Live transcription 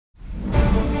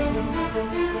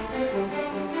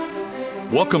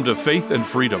Welcome to Faith and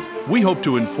Freedom. We hope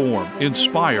to inform,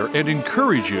 inspire, and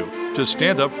encourage you to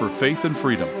stand up for faith and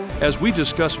freedom as we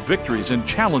discuss victories and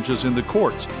challenges in the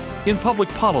courts, in public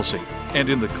policy, and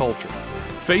in the culture.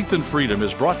 Faith and Freedom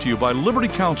is brought to you by Liberty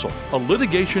Counsel, a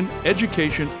litigation,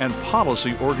 education, and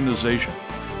policy organization.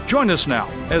 Join us now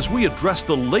as we address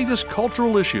the latest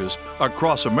cultural issues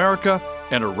across America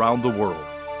and around the world.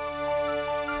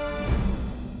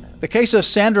 The case of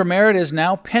Sandra Merritt is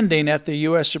now pending at the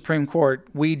U.S. Supreme Court.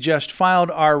 We just filed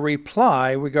our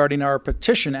reply regarding our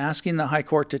petition asking the High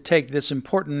Court to take this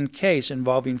important case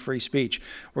involving free speech.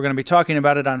 We're going to be talking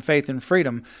about it on Faith and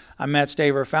Freedom. I'm Matt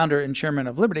Staver, founder and chairman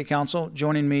of Liberty Counsel.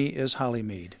 Joining me is Holly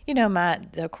Mead. You know,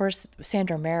 Matt, of course,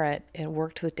 Sandra Merritt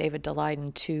worked with David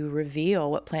Daleiden to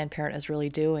reveal what Planned Parenthood is really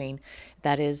doing.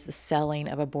 That is the selling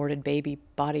of aborted baby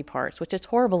body parts, which is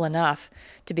horrible enough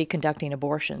to be conducting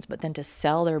abortions, but then to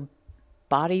sell their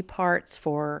body parts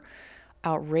for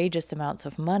outrageous amounts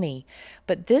of money.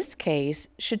 But this case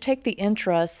should take the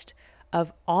interest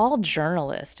of all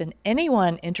journalists and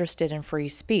anyone interested in free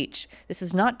speech. This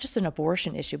is not just an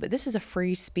abortion issue, but this is a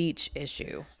free speech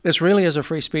issue. This really is a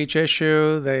free speech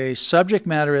issue. The subject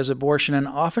matter is abortion, and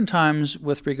oftentimes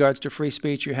with regards to free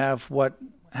speech, you have what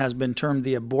has been termed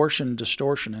the abortion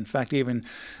distortion. In fact, even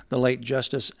the late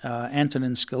Justice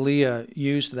Antonin Scalia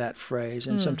used that phrase.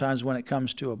 And sometimes when it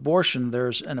comes to abortion,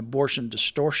 there's an abortion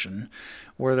distortion,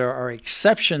 where there are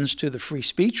exceptions to the free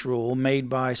speech rule made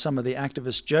by some of the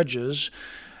activist judges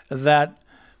that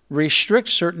restrict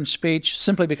certain speech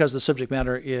simply because the subject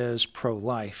matter is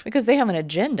pro-life. Because they have an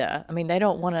agenda. I mean, they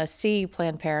don't want to see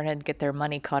Planned Parenthood get their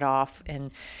money cut off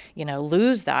and,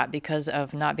 lose that because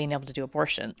of not being able to do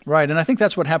abortions. Right, and I think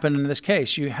that's what happened in this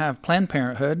case. You have Planned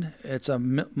Parenthood. It's a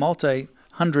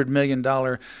multi-$100 million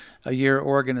a year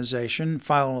organization,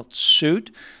 filed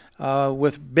suit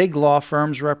with big law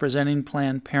firms representing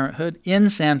Planned Parenthood in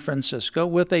San Francisco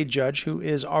with a judge who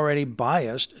is already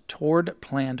biased toward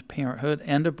Planned Parenthood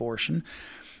and abortion.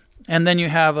 And then you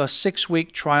have a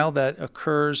 6-week trial that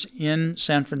occurs in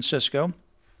San Francisco,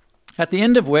 at the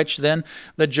end of which then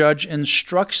the judge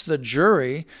instructs the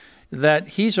jury that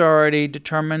he's already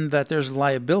determined that there's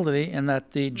liability and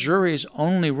that the jury's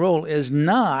only role is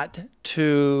not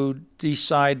to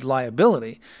decide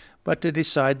liability, but to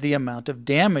decide the amount of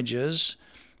damages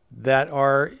that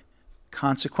are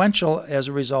consequential as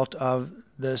a result of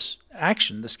this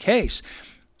action, this case.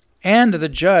 And the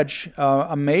judge,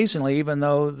 amazingly, even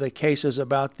though the case is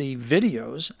about the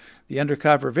videos, the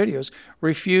undercover videos,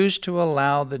 refused to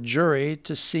allow the jury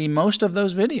to see most of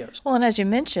those videos. Well, and as you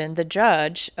mentioned, the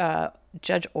judge,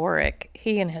 Judge Orrick,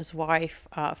 he and his wife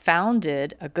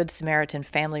founded a Good Samaritan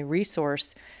Family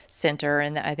Resource Center,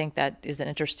 and I think that is an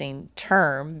interesting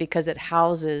term because it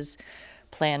houses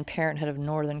Planned Parenthood of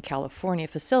Northern California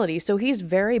facilities. So he's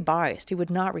very biased. He would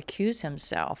not recuse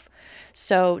himself.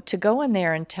 So to go in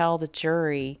there and tell the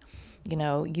jury,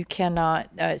 you cannot,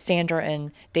 Sandra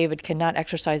and David cannot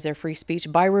exercise their free speech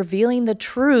by revealing the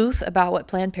truth about what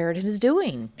Planned Parenthood is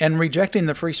doing. And rejecting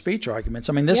the free speech arguments.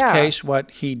 I mean, this case,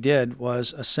 what he did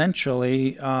was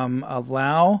essentially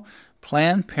allow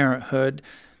Planned Parenthood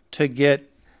to get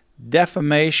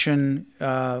defamation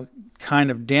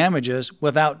kind of damages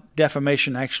without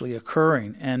defamation actually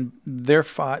occurring, and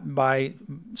therefore by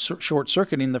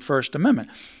short-circuiting the First Amendment.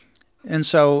 And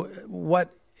so what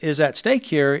is at stake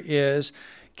here is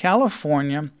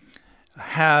California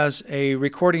has a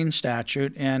recording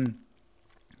statute, and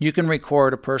you can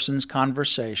record a person's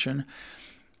conversation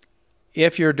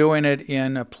if you're doing it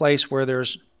in a place where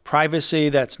there's privacy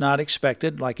that's not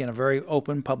expected, like in a very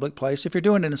open public place. If you're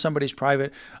doing it in somebody's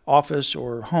private office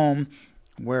or home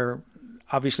where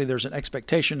obviously there's an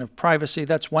expectation of privacy,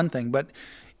 that's one thing. But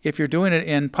if you're doing it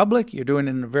in public, you're doing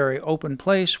it in a very open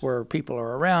place where people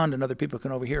are around and other people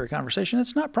can overhear a conversation,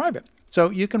 it's not private. So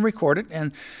you can record it.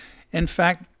 And in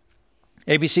fact,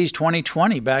 ABC's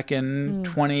 2020 back in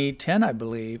 2010, I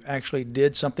believe, actually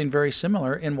did something very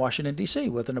similar in Washington, D.C.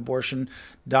 with an abortion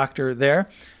doctor there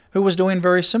who was doing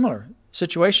very similar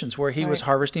situations where he was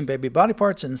harvesting baby body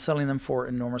parts and selling them for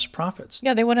enormous profits.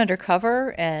 Yeah, they went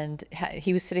undercover, and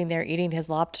he was sitting there eating his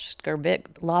lobster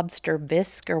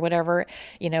bisque or whatever,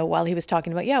 while he was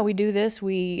talking about, we do this,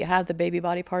 we have the baby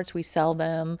body parts, we sell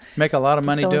them. Make a lot of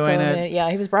money doing it. Yeah,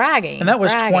 he was bragging. And that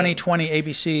was 2020,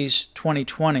 ABC's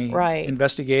 2020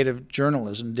 investigative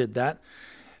journalism did that.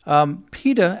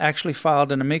 PETA actually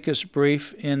filed an amicus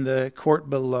brief in the court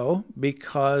below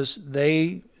because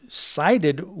they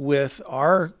sided with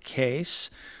our case,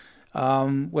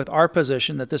 with our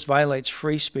position that this violates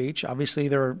free speech. Obviously,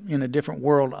 they're in a different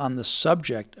world on the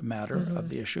subject matter of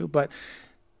the issue, but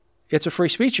it's a free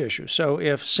speech issue. So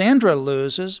if Sandra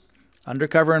loses,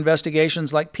 Undercover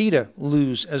investigations like PETA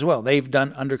lose as well. They've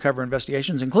done undercover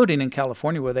investigations, including in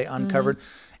California, where they uncovered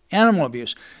animal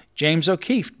abuse. James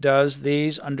O'Keefe does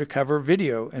these undercover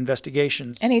video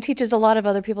investigations. And he teaches a lot of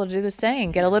other people to do the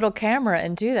same. Get a little camera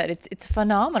and do that. It's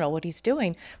phenomenal what he's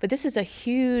doing. But this is a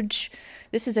huge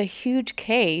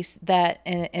case that,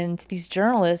 and these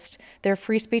journalists, their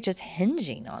free speech is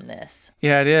hinging on this.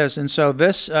 Yeah, it is. And so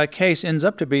this case ends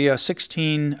up to be a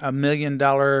 $16 million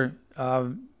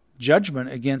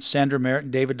judgment against Sandra Merritt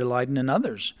and David DeLayden and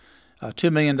others.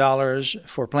 $2 million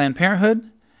for Planned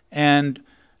Parenthood, and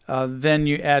then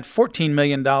you add $14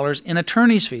 million in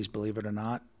attorney's fees, believe it or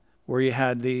not, where you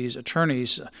had these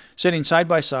attorneys sitting side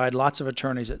by side, lots of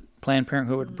attorneys that Planned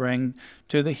Parenthood would bring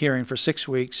to the hearing for 6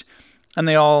 weeks, and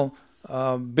they all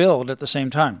billed at the same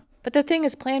time. But the thing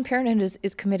is, Planned Parenthood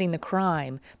is committing the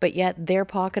crime, but yet they're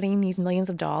pocketing these millions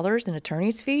of dollars in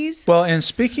attorney's fees? Well, and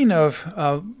speaking of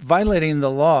violating the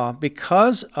law,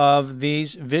 because of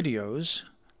these videos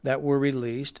that were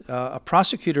released, a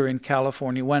prosecutor in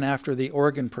California went after the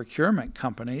organ procurement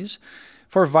companies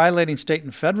for violating state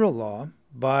and federal law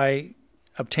by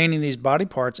obtaining these body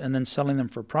parts and then selling them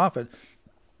for profit.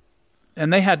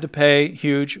 And they had to pay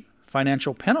huge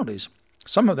financial penalties.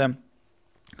 Some of them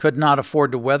could not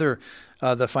afford to weather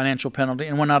the financial penalty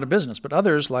and went out of business. But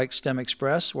others, like STEM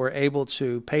Express, were able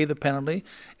to pay the penalty,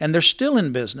 and they're still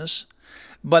in business.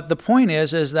 But the point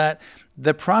is that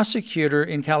the prosecutor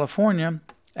in California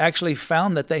actually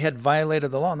found that they had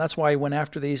violated the law, and that's why he went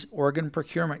after these organ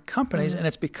procurement companies, and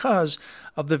it's because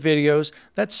of the videos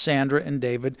that Sandra and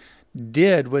David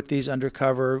did with these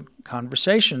undercover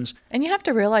conversations. And you have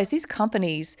to realize these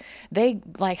companies, they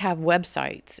have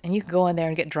websites, and you can go in there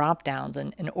and get drop downs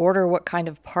and order what kind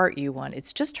of part you want.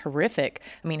 It's just horrific.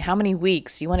 I mean, how many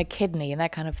weeks you want a kidney and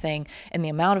that kind of thing, and the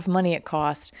amount of money it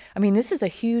costs. I mean, this is a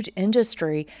huge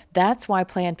industry. That's why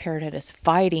Planned Parenthood is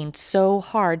fighting so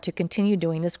hard to continue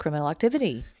doing this criminal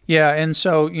activity. Yeah, and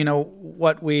so,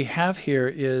 what we have here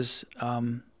is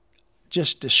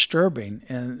just disturbing.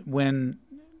 And when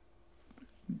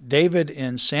David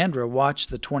and Sandra watched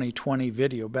the 2020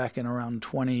 video back in around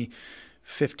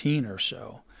 2015 or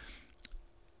so,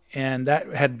 and that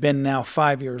had been now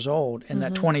 5 years old, and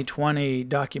that 2020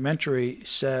 documentary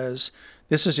says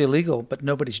this is illegal, but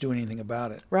nobody's doing anything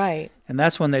about it. Right. And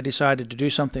that's when they decided to do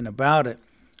something about it.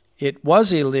 It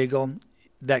was illegal.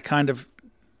 That kind of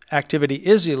activity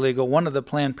is illegal. One of the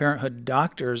Planned Parenthood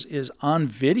doctors is on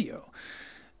video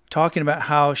talking about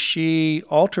how she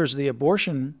alters the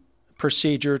abortion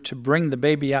procedure to bring the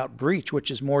baby out breech,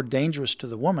 which is more dangerous to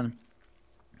the woman.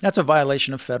 That's a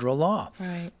violation of federal law.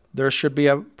 Right. There should be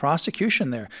a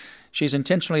prosecution there. She's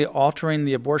intentionally altering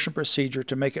the abortion procedure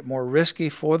to make it more risky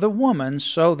for the woman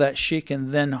so that she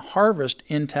can then harvest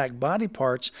intact body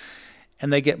parts,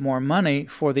 and they get more money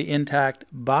for the intact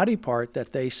body part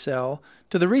that they sell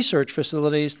to the research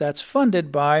facilities that's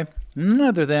funded by none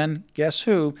other than, guess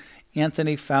who?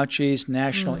 Anthony Fauci's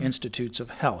National Institutes of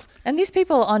Health. And these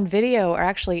people on video are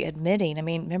actually admitting. I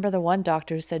mean, remember the one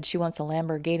doctor who said she wants a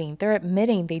Lamborghini? They're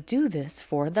admitting they do this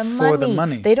for the money. For the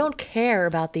money. They don't care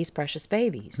about these precious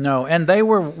babies. No, and they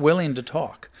were willing to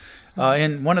talk.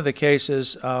 In one of the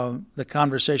cases, the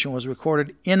conversation was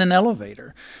recorded in an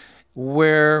elevator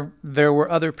where there were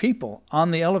other people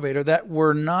on the elevator that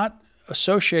were not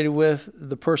associated with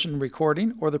the person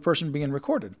recording or the person being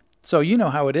recorded. So you know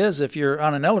how it is if you're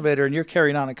on an elevator and you're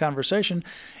carrying on a conversation.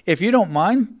 If you don't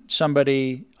mind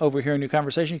somebody overhearing your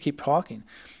conversation, you keep talking.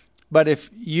 But if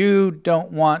you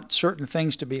don't want certain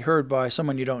things to be heard by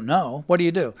someone you don't know, what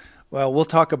do? Well, we'll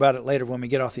talk about it later when we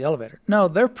get off the elevator. No,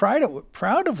 they're proud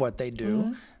of what they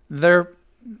do. They're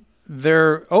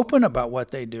open about what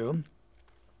they do.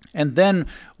 And then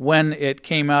when it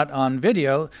came out on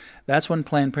video, that's when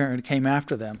Planned Parenthood came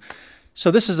after them. So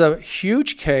this is a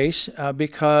huge case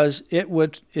because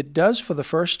it does for the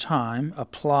first time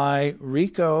apply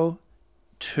RICO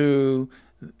to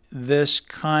this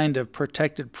kind of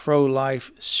protected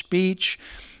pro-life speech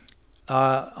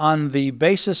on the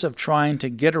basis of trying to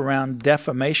get around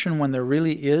defamation when there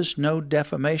really is no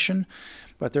defamation,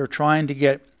 but they're trying to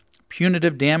get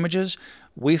punitive damages.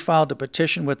 We filed a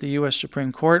petition with the U.S.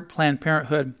 Supreme Court. Planned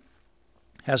Parenthood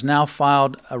has now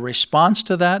filed a response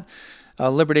to that.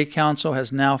 Liberty Counsel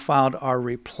has now filed our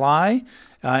reply,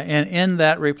 and in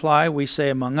that reply we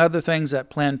say, among other things, that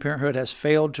Planned Parenthood has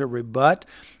failed to rebut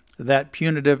that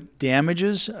punitive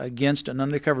damages against an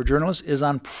undercover journalist is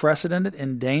unprecedented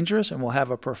and dangerous and will have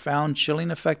a profound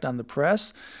chilling effect on the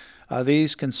press.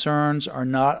 These concerns are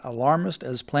not alarmist,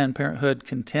 as Planned Parenthood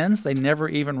contends. They never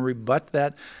even rebut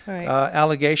that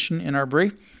allegation in our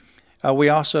brief. We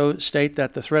also state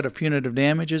that the threat of punitive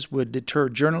damages would deter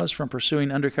journalists from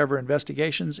pursuing undercover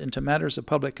investigations into matters of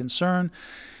public concern.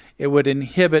 It would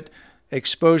inhibit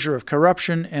exposure of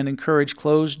corruption and encourage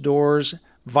closed doors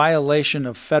violation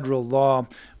of federal law,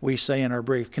 we say in our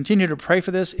brief. Continue to pray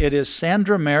for this. It is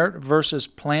Sandra Merritt versus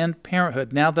Planned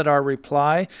Parenthood. Now that our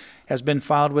reply has been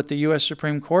filed with the U.S.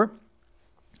 Supreme Court,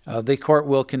 the court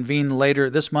will convene later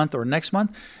this month or next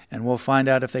month, and we'll find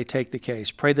out if they take the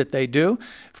case. Pray that they do.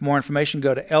 For more information,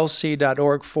 go to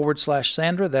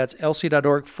lc.org/Sandra. That's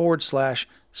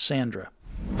lc.org/Sandra.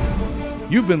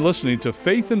 You've been listening to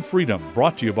Faith and Freedom,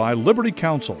 brought to you by Liberty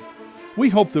Counsel. We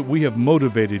hope that we have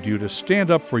motivated you to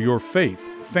stand up for your faith,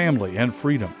 family, and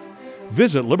freedom.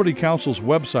 Visit Liberty Counsel's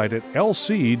website at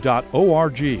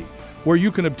lc.org, where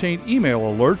you can obtain email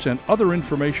alerts and other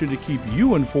information to keep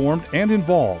you informed and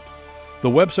involved. The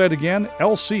website again,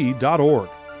 lc.org.